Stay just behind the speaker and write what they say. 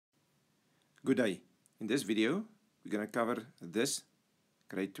Good day. In this video, we're going to cover this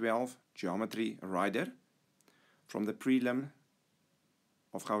grade 12 geometry rider from the Prelim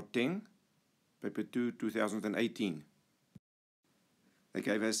of Gauteng, paper 2, 2018. They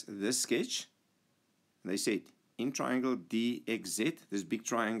gave us this sketch. And they said, in triangle DXZ, this big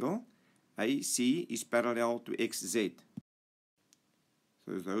triangle, AC is parallel to XZ.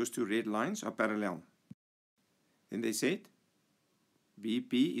 So those two red lines are parallel. Then they said,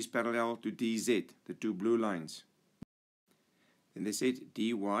 BP is parallel to DZ, the two blue lines. Then they said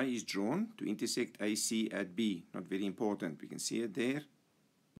DY is drawn to intersect AC at B. Not very important. We can see it there.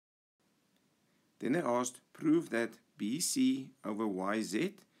 Then they asked, prove that BC over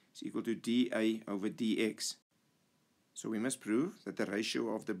YZ is equal to DA over DX. So we must prove that the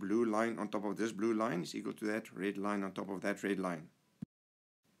ratio of the blue line on top of this blue line is equal to that red line on top of that red line.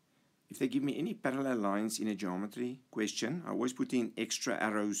 If they give me any parallel lines in a geometry question, I always put in extra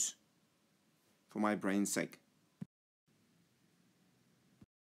arrows for my brain's sake.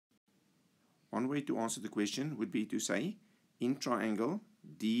 One way to answer the question would be to say, in triangle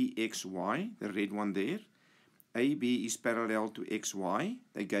DXY, the red one there, AB is parallel to XY.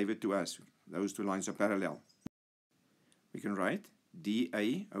 They gave it to us. Those two lines are parallel. We can write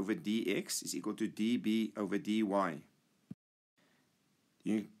DA over DX is equal to DB over DY.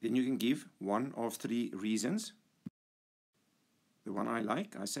 Then you can give one of three reasons. The one I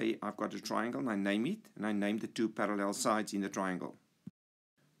like, I say I've got a triangle and I name it, and I name the two parallel sides in the triangle.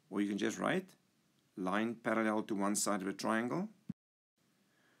 Or you can just write line parallel to one side of a triangle,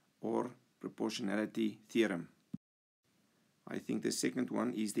 or proportionality theorem. I think the second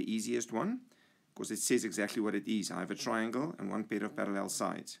one is the easiest one because it says exactly what it is. I have a triangle and one pair of parallel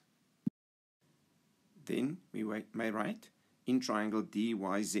sides. Then we may write in triangle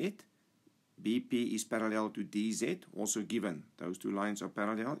DYZ, BP is parallel to DZ, also given. Those two lines are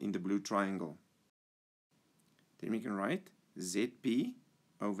parallel in the blue triangle. Then we can write ZP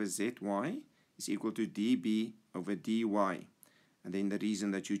over ZY is equal to DB over DY. And then the reason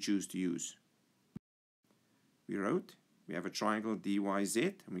that you choose to use. We have a triangle DYZ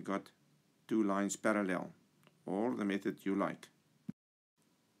and we got two lines parallel, or the method you like.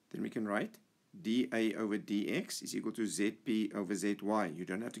 Then we can write dA over dx is equal to zp over zy. You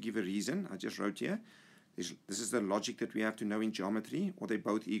don't have to give a reason. I just wrote here. This is the logic that we have to know in geometry, or they're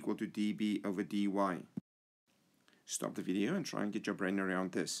both equal to dB over dy. Stop the video and try and get your brain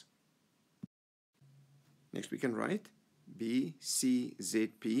around this. Next we can write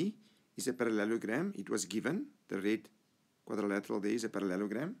BCZP is a parallelogram. It was given. The red quadrilateral there is a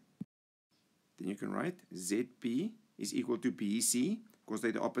parallelogram. Then you can write ZP is equal to BC because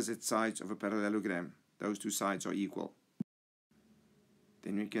they're the opposite sides of a parallelogram. Those two sides are equal.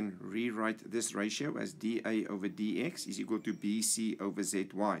 Then we can rewrite this ratio as dA over dx is equal to BC over zy.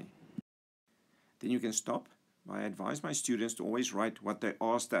 Then you can stop. I advise my students to always write what they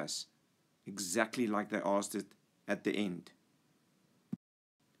asked us, exactly like they asked it at the end.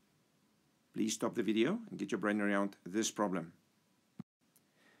 Please stop the video and get your brain around this problem.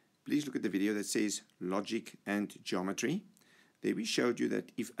 Please look at the video that says logic and geometry. There we showed you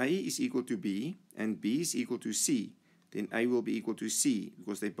that if A is equal to B and B is equal to C, then A will be equal to C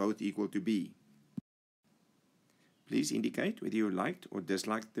because they're both equal to B. Please indicate whether you liked or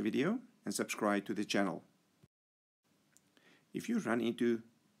disliked the video and subscribe to the channel. If you run into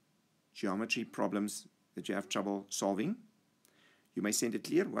geometry problems that you have trouble solving, you may send a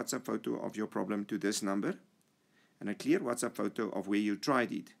clear WhatsApp photo of your problem to this number and a clear WhatsApp photo of where you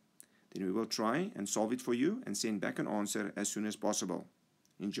tried it. Then we will try and solve it for you and send back an answer as soon as possible.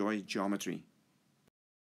 Enjoy geometry.